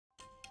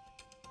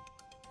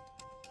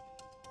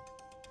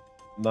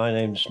My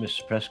name's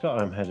Mr.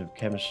 Prescott. I'm head of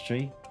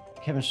chemistry.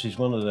 Chemistry is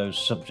one of those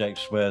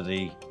subjects where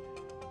the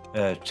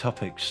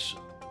topics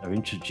are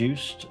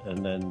introduced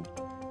and then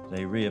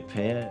they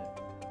reappear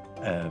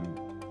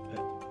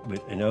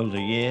in older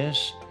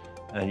years,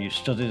 and you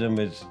study them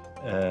with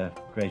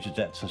greater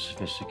depth and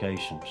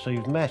sophistication. So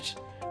you've met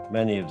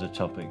many of the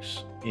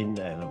topics in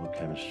A-level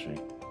chemistry.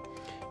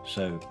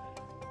 So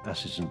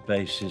acids and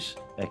bases,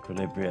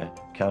 equilibria,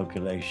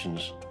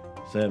 calculations,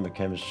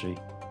 thermochemistry,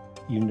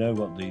 you know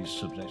what these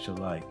subjects are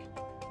like.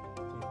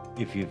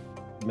 If you've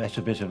met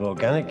a bit of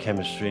organic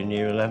chemistry in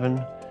year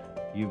 11,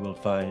 you will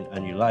find,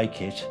 and you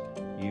like it,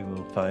 you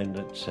will find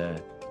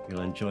that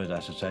you'll enjoy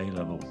that at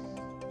A-level.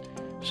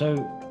 So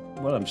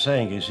what I'm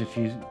saying is, if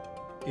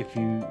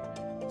you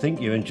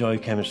think you enjoy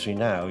chemistry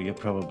now, you're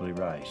probably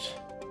right.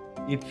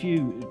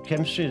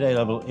 Chemistry at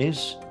A-level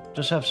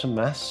does have some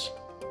maths,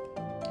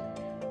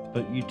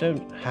 but you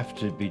don't have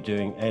to be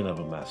doing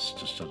A-level maths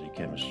to study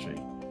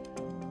chemistry.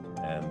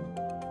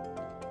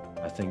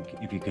 I think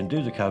if you can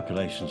do the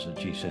calculations at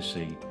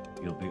GCSE,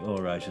 you'll be all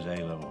right at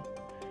A-level.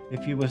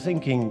 If you were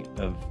thinking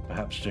of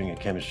perhaps doing a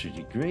chemistry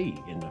degree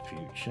in the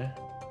future,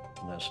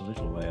 and that's a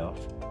little way off,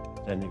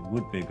 then it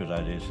would be a good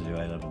idea to do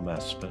A-level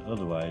maths, but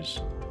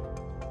otherwise,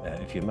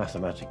 if you're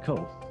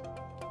mathematical,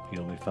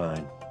 you'll be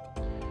fine.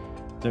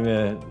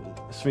 There are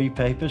 3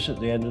 papers at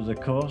the end of the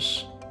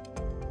course,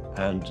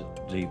 and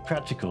the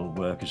practical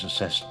work is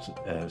assessed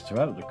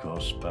throughout the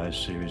course by a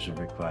series of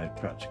required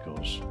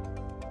practicals,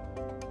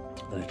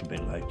 a little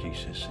bit like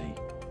GCSE.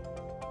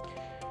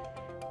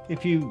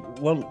 If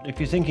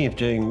you're thinking of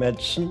doing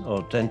medicine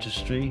or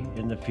dentistry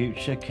in the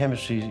future,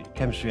 chemistry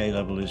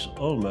A-level is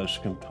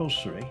almost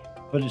compulsory,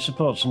 but it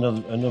supports a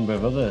number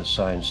of other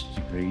science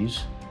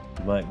degrees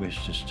you might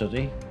wish to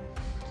study.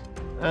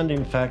 And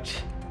in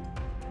fact,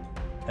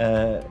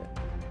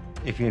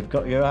 if you've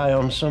got your eye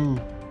on some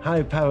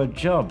high-powered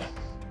job,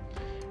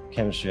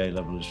 chemistry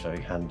A-level is very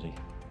handy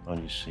on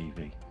your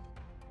CV.